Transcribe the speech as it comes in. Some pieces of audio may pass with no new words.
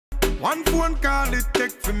One phone call it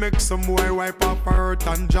take to make some boy wipe up her hurt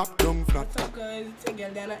and drop down flat. What's up guys, it's your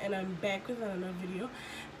girl Diana and I'm back with another video.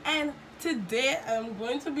 And today I'm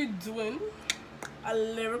going to be doing a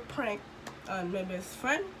little prank on my best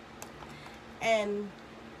friend. And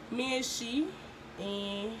me and she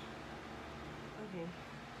and okay.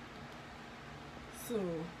 So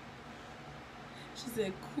she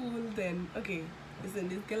said cool then. Okay, listen,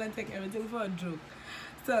 this girl I take everything for a joke.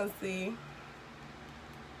 So I'll say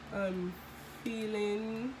I'm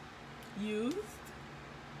feeling used,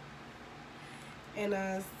 and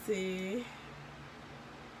I say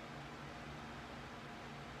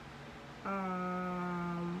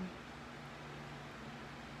I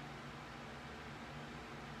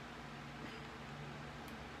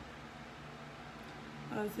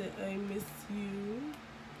say I miss you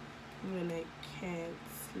when I can't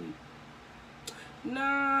sleep.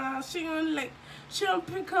 Nah, she don't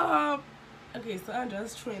pick up. Okay, so I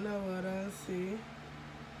just train her what I say.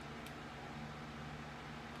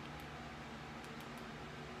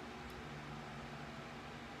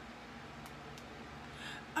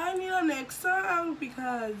 I need a next song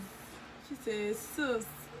because she says, sis,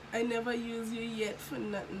 I never use you yet for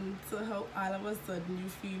nothing, so how all of a sudden you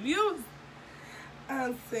feel used.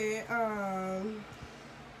 And say,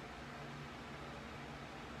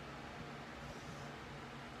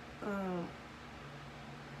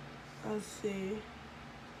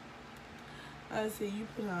 I say you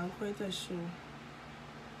put on quite a show.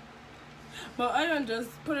 But I don't just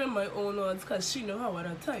put in my own words because she know how I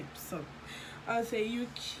type. So I say you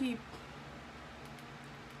keep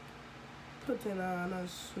putting on a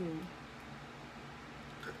show,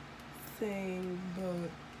 saying about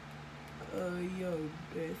your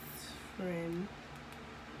best friend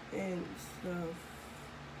and stuff.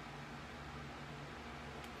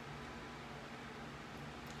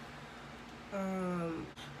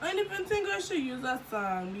 I don't even think I should use a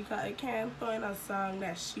song because I can't find a song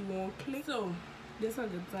that she won't play. So this is a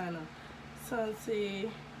good sign. So she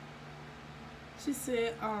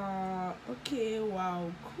said, okay,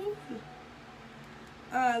 wow, cool.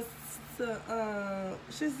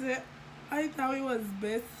 She said, I thought we was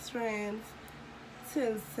best friends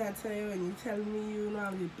till Saturday when you tell me you don't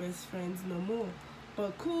have the best friends no more.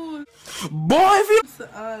 But cool. Boy, if you So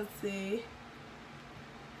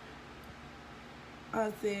I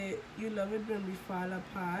say you love it when we fall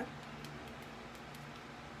apart.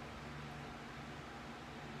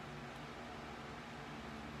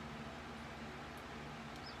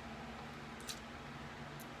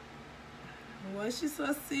 Why is she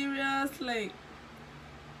so serious? Like,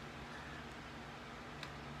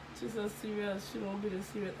 she's so serious, she won't be the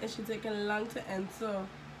serious. And she's taking long to answer.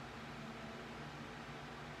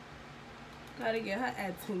 Gotta get her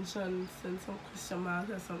attention, send some question marks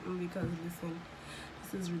or something because listen,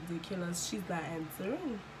 this is ridiculous. She's not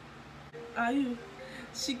answering.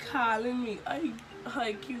 She calling me. I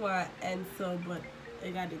like you want to answer, but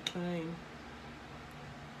I got decline.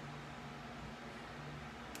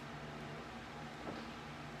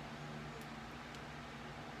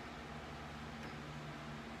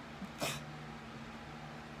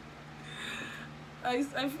 I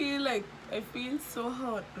feel so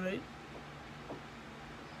hot, right?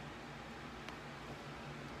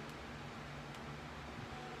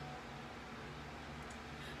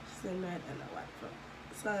 She's mad and a what for?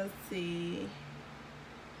 So I'll say,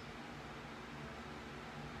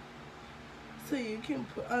 so you can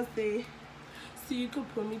put, I'll say, so you can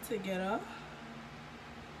put me together.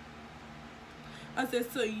 I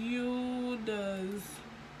said, so you does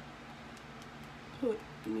put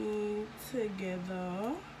me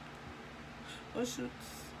together. Oh shoot.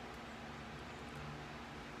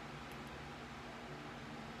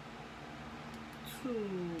 Two.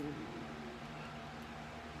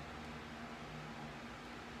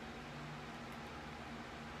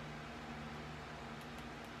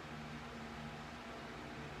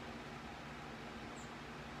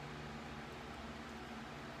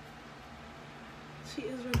 She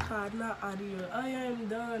is recording her audio. I am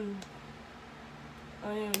done.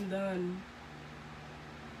 I am done.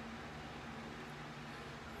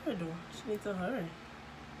 Hurry though. She needs to hurry.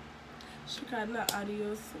 She recording her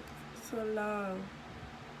audio so long.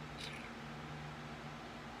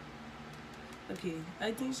 Okay,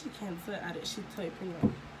 I think she cancelled it. She typing now.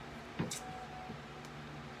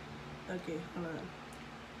 Okay, hold on.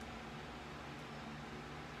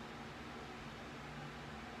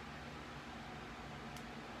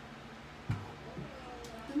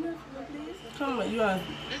 Come on, you are.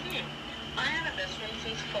 I had a best friend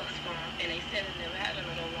since first form, and they said I never had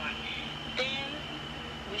another one. Then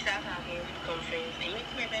we started talking, we become friends. They met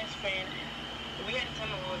my best friend. We had to tell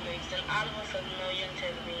my old legs, then all of a sudden now you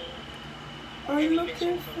tell me I'm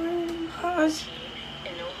looking for him. Hush.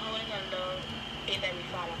 and know how I can do it that we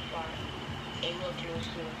fall apart and go through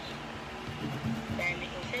school. That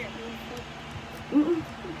making sense.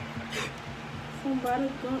 Somebody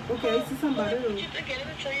go. Okay, I see somebody. You to get it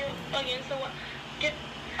to show you again, so what? Get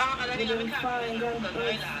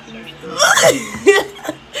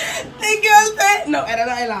the girl said, no, I don't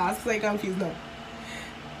know, I lost, so I confused now.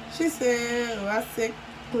 She said, oh, I'm sick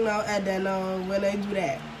now, and then when I do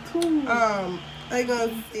that, I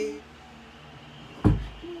gonna say,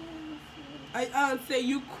 I say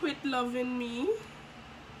you quit loving me.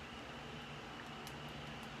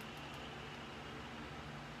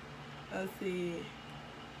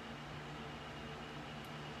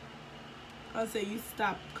 I'll say you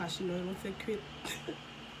stop, cause you know I don't say quit.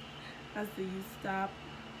 I'll say you stop.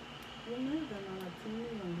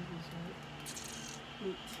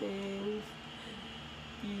 Pretend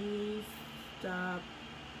you stop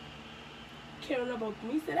caring about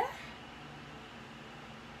me. Say that?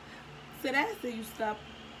 Say that? Say you stop.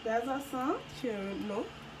 That's a song? Caring, no.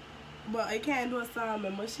 But I can't do a song.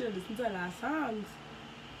 Remember, she listen to a lot of songs.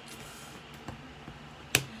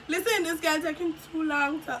 Listen, this girl taking too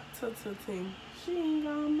long to think. She ain't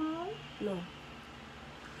gonna mouth? No.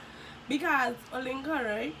 Because Olinka,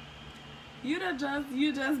 right? You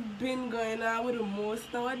just been going on with the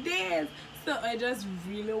most nowadays. So I just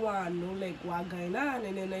really wanna know like what going on,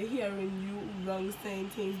 and then I hearing you wrong saying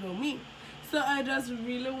things about me. So I just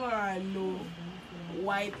really wanna know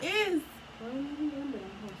what it is.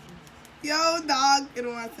 Yo dog, it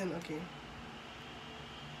wasn't okay.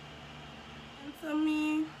 Answer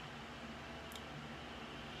me.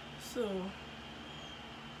 So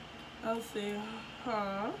I'll say,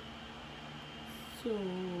 huh? So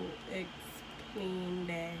explain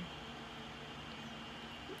that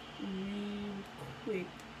real quick,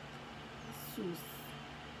 sus.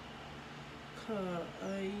 'Cause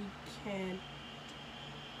I can't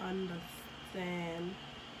understand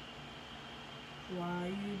why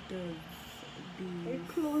you does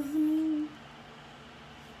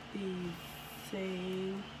these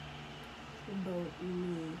saying about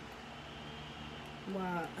me.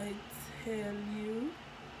 Why I tell you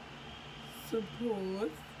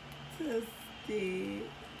supposed to stay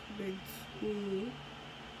between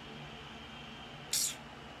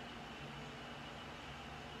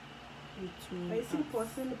I see the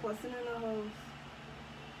person in the house.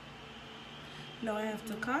 Now I have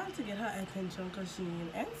to call to get her attention because she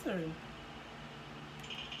ain't answering.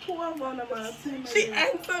 She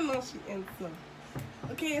answer, no, she answer.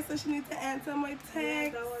 Okay, so she needs to answer my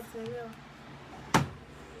text.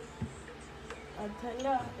 I'll tell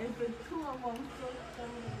you, if it's 2 of them, so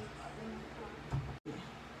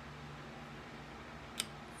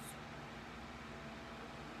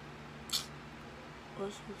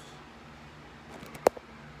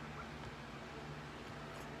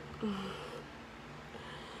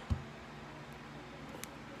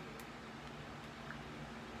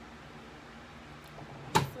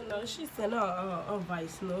so now she sent a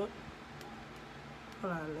voice note.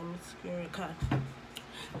 Hold on, let me screen record.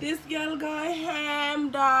 This girl got ham,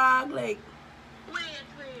 dog. Like, Wait.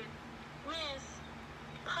 Miss,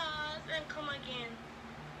 pause and come again.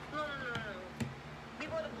 No. We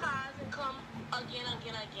go to pause and come again.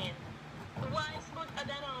 Why? I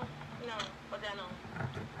don't know. No, I don't know.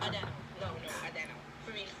 I don't know.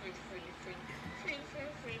 Free,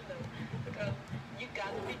 though. Because you got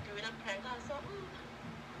to be doing a prank or something.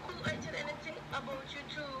 Who mentioned anything about you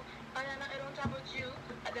too? I don't talk about you.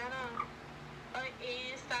 I don't know. I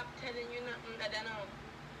ain't stop telling you nothing. I don't know.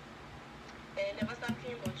 I never stop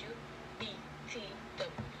thinking about you.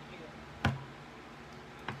 BTW.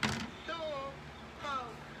 So, how?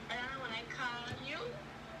 I don't know when I call you,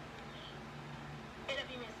 it'll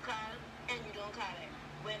be missed call and you don't call it.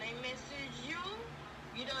 When I message you,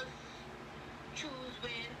 you don't choose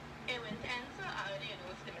when it will answer. I already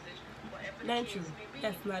know it's the message. Whatever not the true. case may be.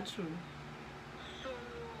 That's not true. So,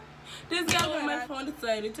 This girl on my phone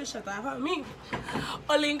decided to shut up on me.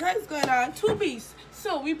 Olinka is going on 2 piece.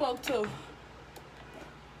 So we both to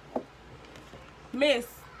Miss.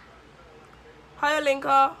 Hi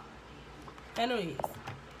Olinka. Anyways.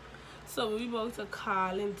 So we both to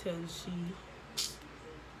call until she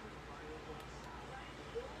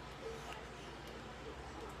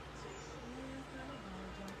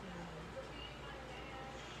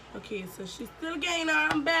okay, so she's still getting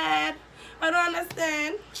on bad. I don't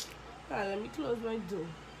understand. Alright, let me close my door.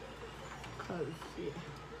 Cause yeah.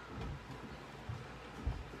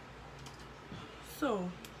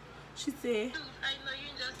 So she say I know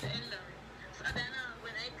you just said love. So I don't know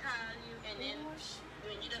when I call you and then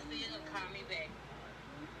when you just say you're gonna call me back.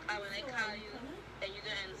 Or when I call you and you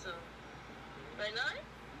don't answer. Right now?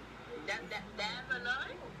 That's a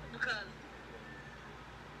lie? Because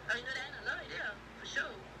I know that ain't a lie, yeah, for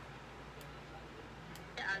sure.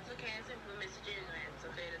 I also can't send you messages and answer,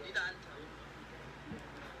 okay? You don't answer.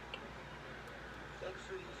 That's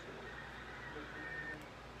sweet.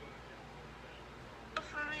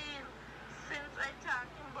 For real, since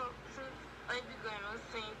I began to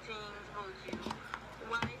say things about you,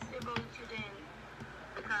 why say about you then?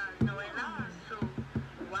 Because no I lost, so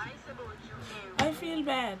why say about you then? I feel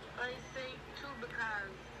bad. I say too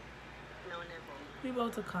because no never. We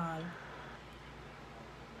about to call.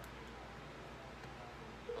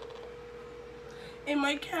 And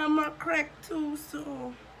my camera cracked too,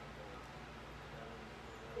 so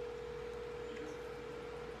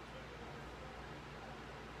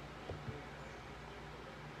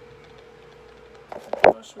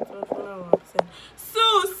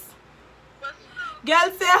Sus!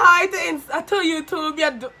 Girl, say hi to YouTube,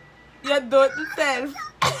 you don't self.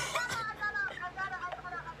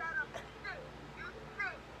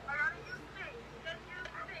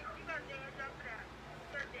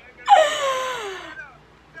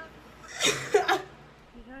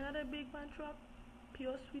 You got a big man trap,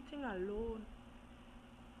 pure sweeting alone.